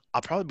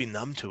 I'll probably be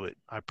numb to it.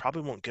 I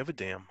probably won't give a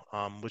damn,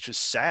 which is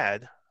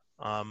sad.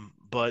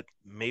 But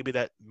maybe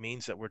that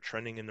means that we're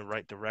trending in the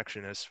right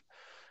direction as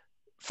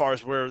far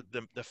as where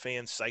the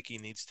fan psyche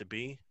needs to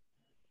be.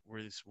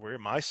 Where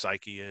my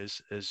psyche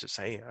is just,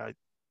 hey,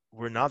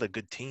 we're not a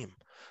good team.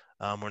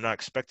 We're not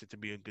expected to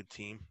be a good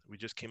team. We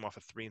just came off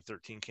a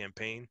 3-13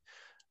 campaign.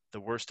 The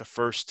worst of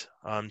first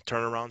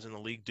turnarounds in the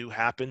league do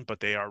happen, but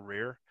they are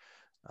rare.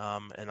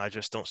 And I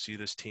just don't see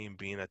this team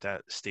being at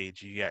that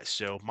stage yet.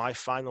 So my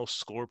final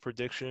score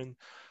prediction,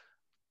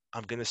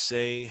 I'm going to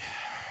say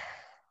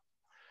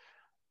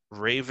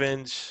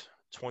Ravens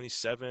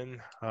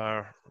 27,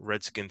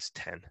 Redskins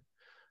 10.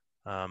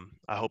 I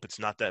hope it's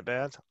not that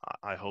bad.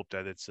 I hope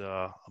that it's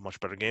a much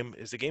better game.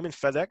 Is the game in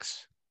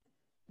FedEx?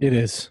 It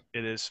is.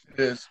 It is. It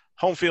is.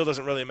 Home field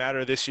doesn't really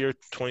matter this year,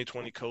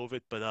 2020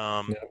 COVID,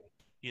 but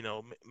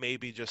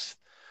maybe just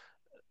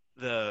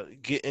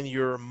getting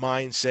your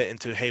mindset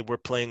into, hey, we're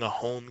playing a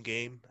home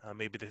game.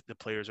 Maybe the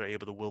players are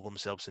able to will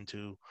themselves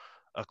into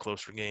a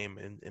closer game,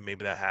 and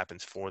maybe that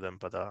happens for them.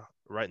 But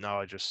right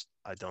now,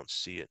 I don't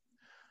see it.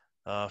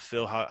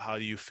 Phil, how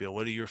do you feel?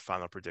 What are your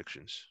final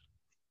predictions?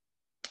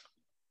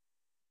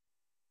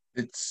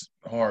 It's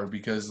hard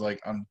because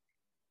I'm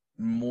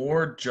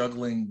more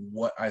juggling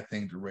what I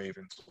think the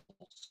Ravens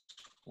will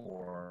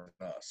score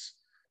us.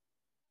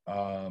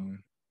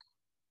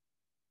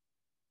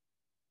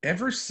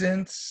 Ever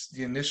since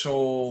the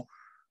initial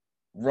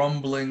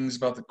rumblings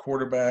about the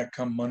quarterback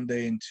come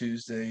Monday and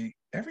Tuesday,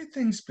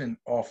 everything's been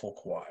awful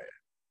quiet.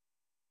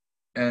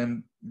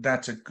 And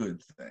that's a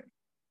good thing.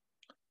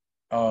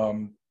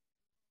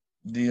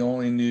 The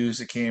only news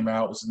that came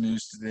out was the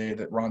news today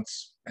that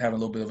Ron's having a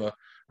little bit of a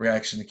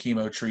reaction to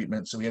chemo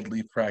treatment, so he had to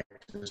leave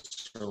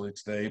practice early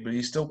today, but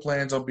he still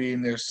plans on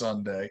being there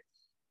Sunday.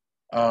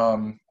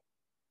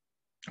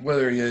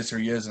 Whether he is or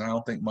he isn't, I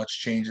don't think much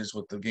changes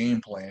with the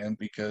game plan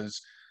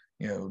because,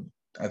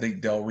 I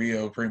think Del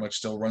Rio pretty much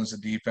still runs the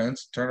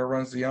defense. Turner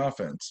runs the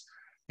offense.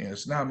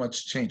 It's not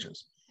much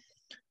changes.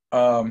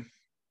 But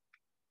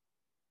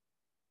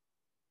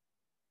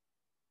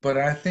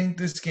I think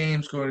this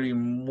game's going to be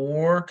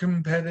more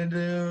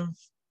competitive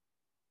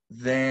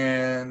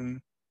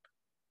than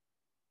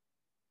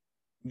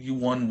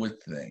one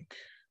would think.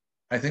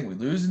 I think we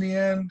lose in the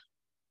end.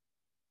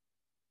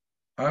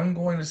 I'm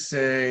going to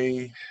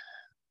say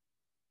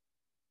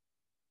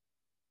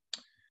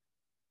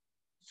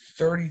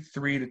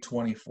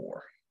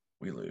 33-24.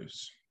 We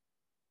lose.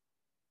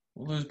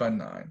 We'll lose by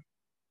 9.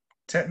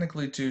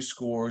 Technically 2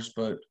 scores,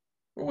 but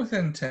we're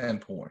within 10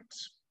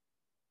 points.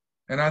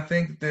 And I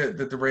think that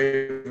the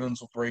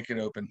Ravens will break it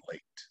open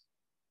late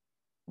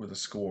with a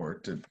score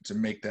to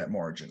make that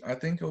margin. I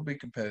think it'll be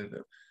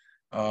competitive.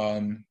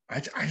 I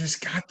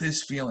just got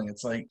this feeling.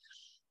 It's like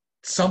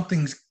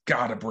something's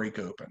got to break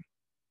open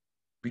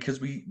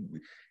because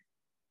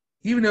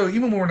even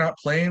when we're not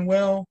playing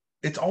well,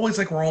 it's always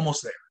like we're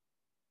almost there.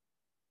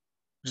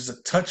 Just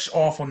a touch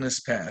off on this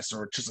pass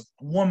or just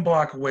one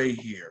block away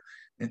here.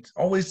 It's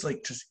always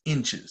like just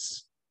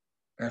inches.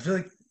 And I feel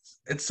like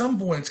at some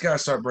point it's got to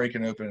start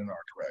breaking open in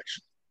our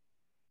direction.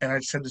 And I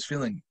just had this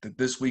feeling that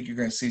this week you're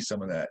going to see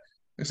some of that.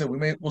 Like I said,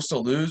 we'll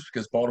still lose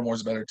because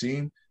Baltimore's a better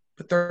team,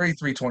 but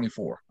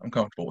 33-24, I'm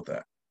comfortable with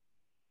that.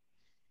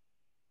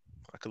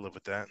 I could live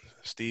with that.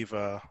 Steve,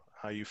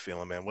 how you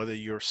feeling, man? What are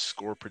your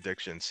score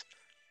predictions?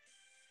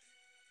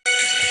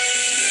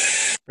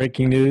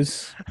 Breaking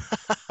news.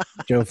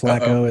 Joe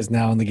Flacco is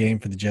now in the game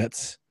for the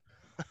Jets.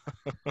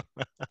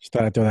 Just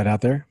thought I'd throw that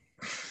out there.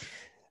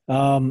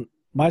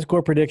 My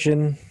score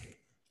prediction.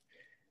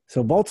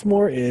 So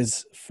Baltimore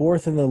is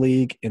 4th in the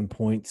league in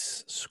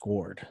points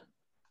scored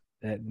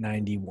at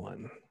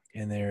 91.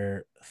 And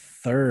they're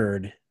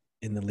 3rd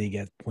in the league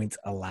at points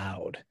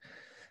allowed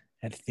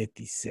at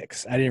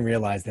 56. I didn't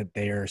realize that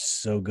they are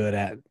so good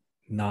at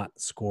not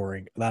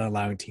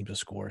allowing teams to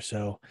score.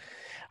 So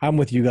I'm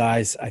with you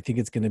guys. I think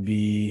it's going to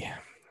be,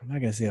 I'm not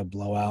going to say a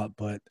blowout,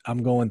 but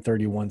I'm going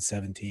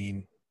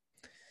 31-17.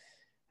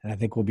 And I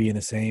think we'll be in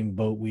the same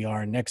boat we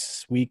are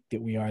next week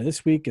that we are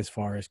this week as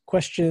far as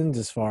questions,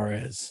 as far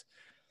as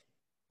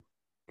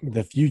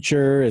the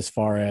future, as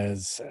far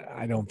as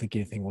I don't think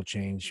anything will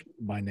change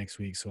by next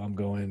week. So I'm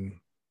going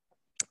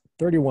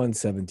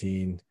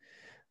 31-17,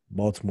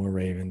 Baltimore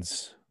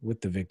Ravens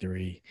with the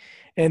victory.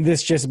 And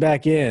this just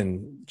back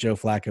in, Joe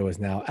Flacco is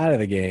now out of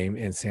the game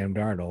and Sam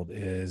Darnold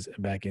is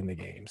back in the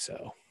game.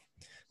 So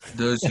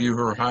those of you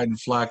who are hiding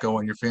Flacco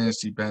on your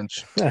fantasy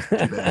bench, too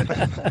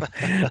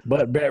bad.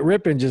 But Brett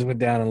Rippon just went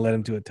down and led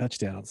him to a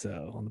touchdown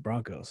on the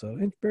Broncos. So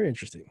it's very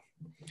interesting.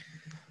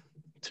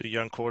 2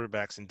 young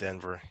quarterbacks in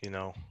Denver,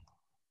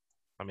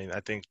 I mean, I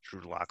think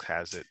Drew Lock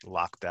has it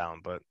locked down,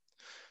 but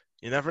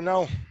you never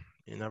know.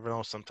 You never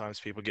know.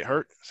 Sometimes people get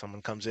hurt.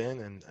 Someone comes in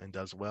and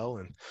does well.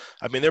 And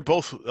I mean, they're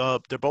both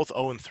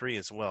 0-3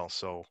 as well.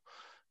 So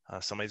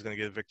somebody's going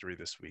to get a victory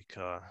this week.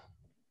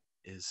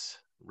 Is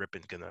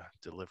Rippon going to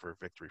deliver a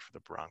victory for the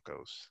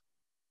Broncos?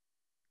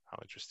 How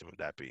interesting would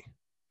that be?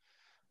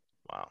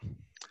 Wow.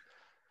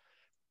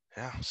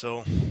 Yeah,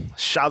 so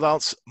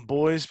shout-outs,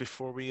 boys,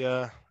 before we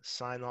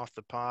sign off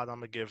the pod. I'm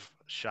going to give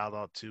a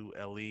shout-out to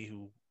Ellie,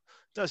 who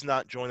does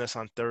not join us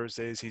on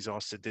Thursdays. He's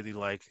also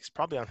he's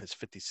probably on his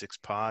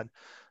 56th pod.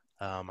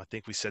 I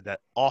think we said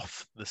that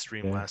off the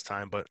stream last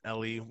time, but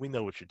Ellie, we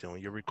know what you're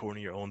doing. You're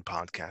recording your own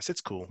podcast.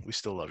 It's cool. We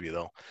still love you,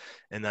 though.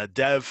 And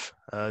Dev,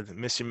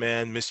 miss you,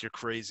 man. Miss your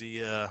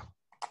crazy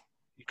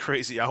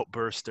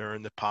outburst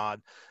during the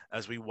pod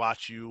as we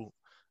watch you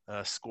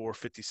score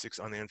 56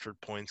 unanswered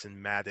points in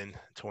Madden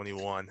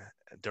 21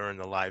 during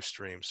the live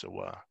stream.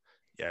 So,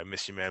 yeah, I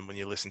miss you, man. When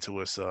you listen to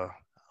us,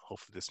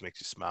 hopefully this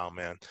makes you smile,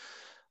 man.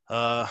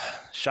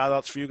 Shout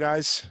outs for you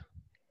guys.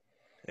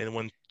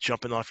 Anyone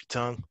jumping off your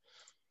tongue?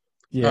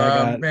 Yeah,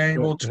 I got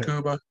Manuel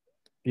Takuba.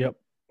 Yep,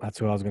 that's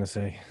what I was gonna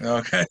say.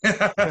 Okay.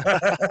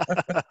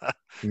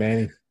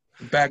 Manny.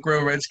 Back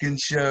Row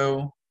Redskins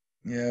show.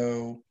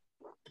 Yeah,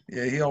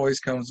 he always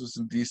comes with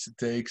some decent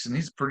takes, and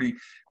he's a pretty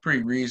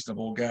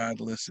reasonable guy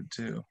to listen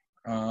to.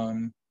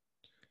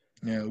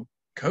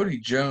 Cody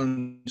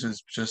Jones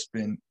has just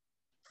been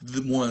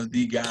one of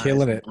the guys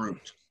killing it.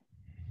 Brute.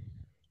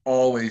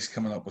 Always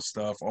coming up with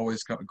stuff,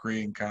 always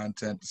creating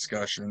content,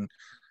 discussion,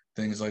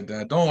 things like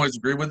that. Don't always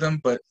agree with him,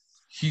 but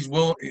he's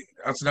willing.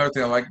 That's another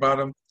thing I like about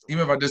him.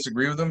 Even if I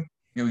disagree with him,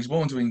 he's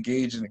willing to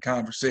engage in a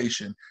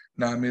conversation,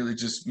 not immediately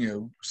just,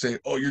 say,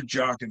 "Oh, you're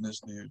jocking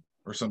this dude,"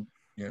 or some,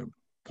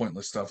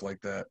 pointless stuff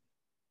like that.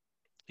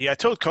 Yeah, I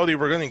told Cody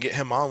we're going to get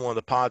him on one of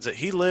the pods. That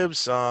he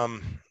lives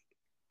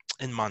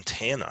in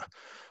Montana,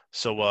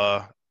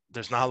 so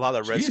there's not a lot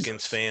of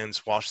Redskins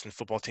fans, Washington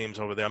football teams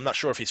over there. I'm not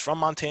sure if he's from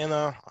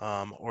Montana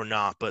or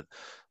not, but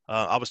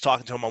I was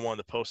talking to him on one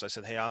of the posts. I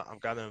said, hey, I've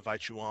got to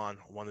invite you on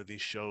one of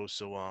these shows.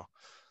 So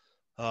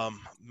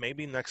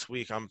maybe next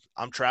week.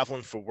 I'm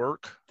traveling for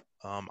work.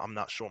 I'm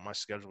not sure what my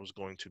schedule is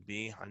going to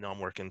be. I know I'm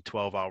working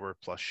 12-hour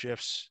plus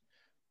shifts,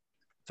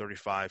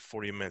 35,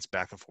 40 minutes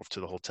back and forth to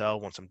the hotel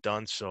once I'm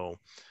done. So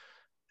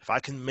if I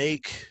can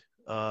make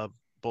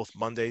both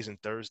Mondays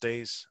and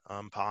Thursdays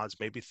pods.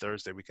 Maybe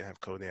Thursday we can have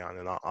Cody on,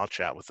 and I'll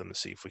chat with him to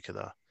see if we could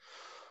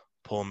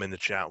pull him in the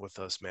chat with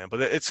us, man.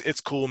 But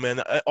it's cool, man.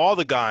 All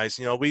the guys,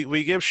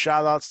 we give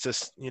shout outs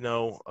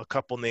to, a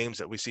couple names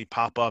that we see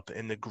pop up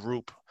in the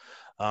group.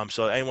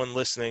 So anyone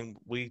listening,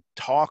 we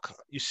talk.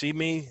 You see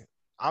me,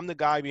 I'm the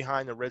guy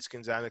behind the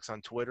Redskins Addicts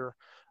on Twitter.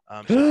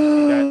 So if you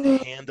see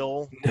that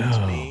handle, it's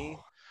me.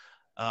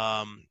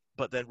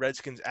 But then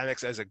Redskins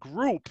Addicts as a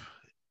group,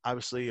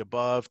 obviously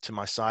above to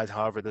my side,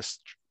 however this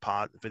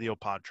video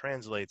pod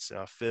translates,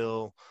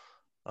 Phil,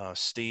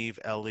 Steve,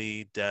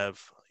 Ellie,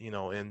 Dev,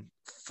 and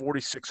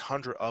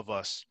 4,600 of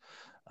us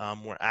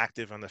were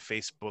active on the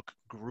Facebook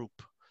group.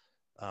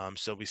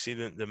 So we see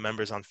the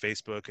members on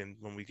Facebook, and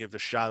when we give the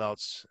shout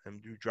outs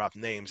and you drop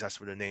names, that's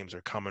where the names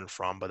are coming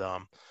from. But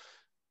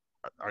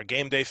our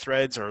game day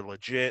threads are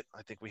legit.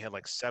 I think we had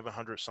like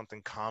 700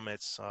 something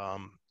comments,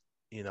 on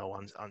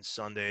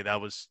Sunday.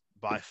 That was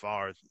by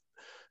far, it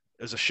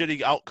was a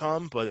shitty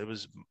outcome, but it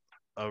was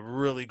a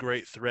really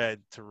great thread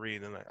to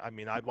read. And I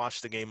mean, I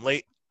watched the game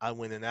late. I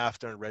went in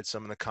after and read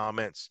some of the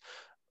comments.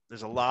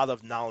 There's a lot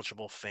of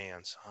knowledgeable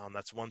fans.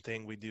 That's one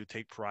thing we do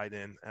take pride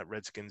in at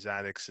Redskins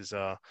Addicts is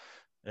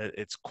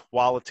it's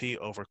quality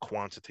over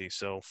quantity.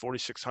 So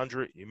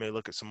 4,600, you may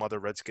look at some other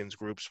Redskins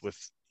groups with,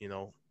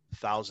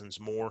 thousands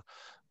more.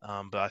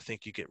 But I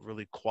think you get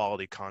really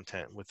quality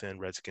content within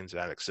Redskins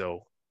Addicts.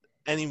 So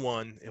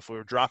anyone, if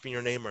we're dropping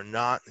your name or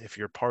not, if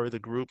you're part of the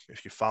group,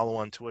 if you follow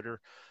on Twitter,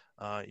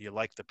 you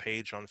like the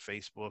page on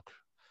Facebook,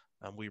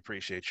 we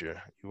appreciate you.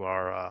 You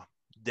are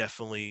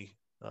definitely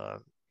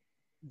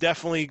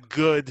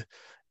good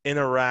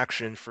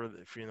interaction for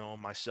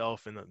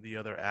myself and the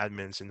other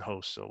admins and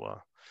hosts.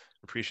 So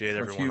appreciate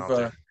Or everyone out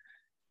there.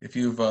 if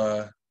you've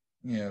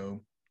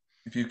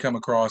if you come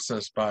across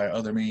us by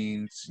other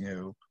means,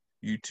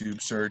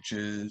 YouTube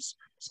searches,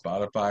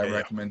 Spotify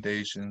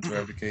recommendations,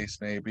 whatever the case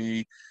may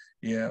be,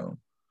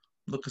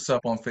 look us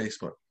up on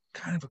Facebook.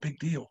 Kind of a big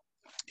deal.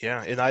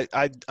 Yeah, and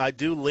I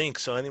do link.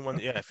 So anyone,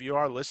 if you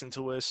are listening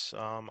to us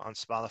on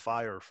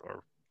Spotify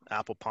or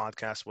Apple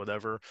Podcasts,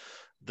 whatever,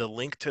 the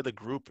link to the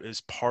group is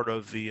part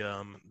of the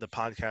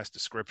podcast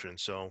description.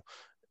 So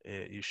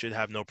you should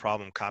have no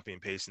problem copy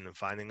and pasting and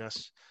finding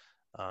us.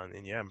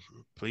 And yeah,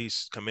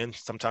 please come in.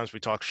 Sometimes we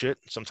talk shit.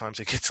 Sometimes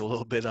it gets a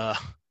little bit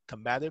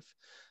combative,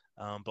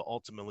 but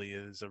ultimately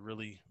it is a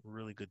really,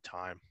 really good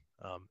time.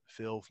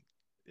 Phil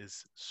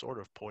is sort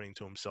of pointing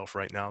to himself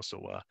right now,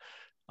 so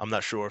I'm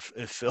not sure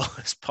if Phil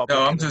is public.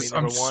 No, enemy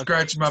number I'm one.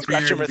 scratching my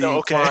beard and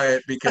being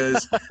quiet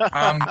because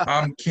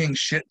I'm king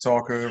shit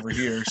talker over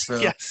here.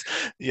 So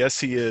yes,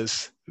 he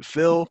is.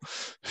 Phil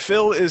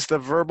is the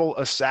verbal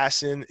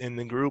assassin in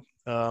the group.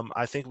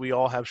 I think we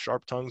all have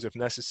sharp tongues if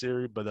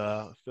necessary,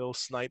 but Phil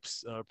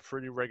snipes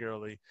pretty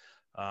regularly.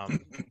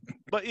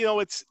 But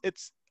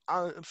it's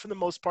for the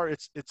most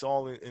part, it's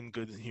all in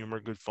good humor,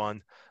 good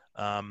fun.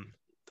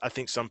 I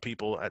think some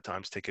people at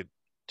times take it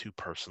too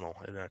personal,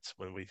 and that's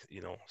when we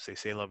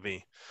say la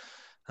vie.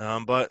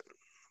 But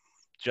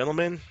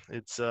gentlemen,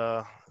 it's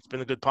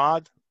been a good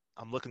pod.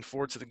 I'm looking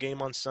forward to the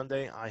game on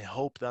Sunday. I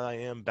hope that I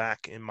am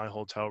back in my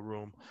hotel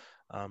room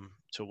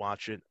to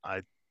watch it.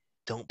 I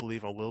don't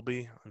believe I will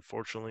be,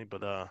 unfortunately,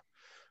 but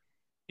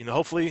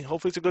hopefully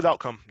it's a good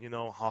outcome.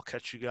 I'll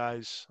catch you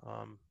guys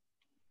on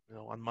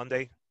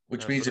Monday.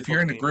 Which means if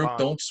you're in the group, pod.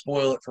 don't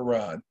spoil it for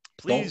Rod.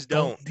 Please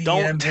don't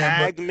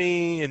tag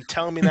me and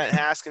tell me that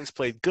Haskins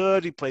played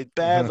good. He played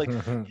bad. Like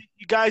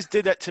you guys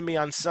did that to me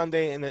on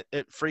Sunday, and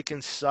it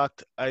freaking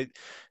sucked.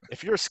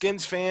 If you're a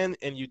Skins fan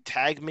and you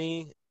tag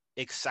me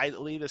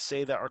excitedly to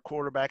say that our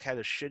quarterback had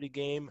a shitty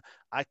game,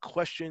 I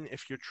question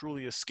if you're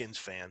truly a Skins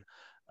fan.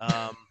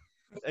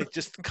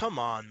 Just come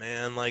on,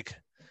 man. Like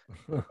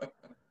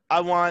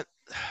I want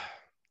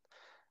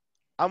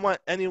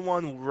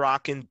anyone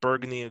rocking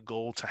burgundy and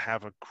gold to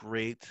have a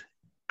great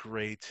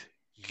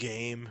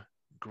game,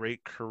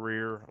 great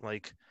career.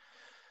 Like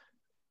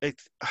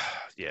it,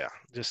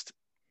 just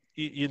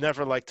you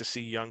never like to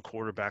see young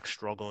quarterbacks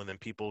struggle and then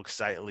people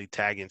excitedly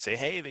tag and say,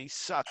 hey, they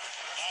suck,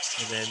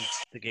 and then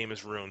the game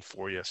is ruined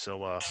for you.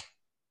 So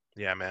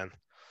yeah, man.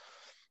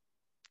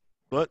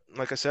 But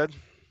like I said,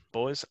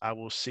 boys, I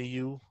will see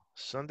you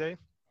Sunday.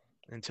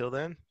 Until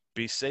then,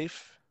 be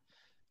safe.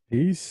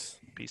 Peace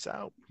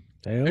Out.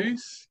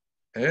 Peace.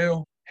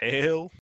 Hail. Hail.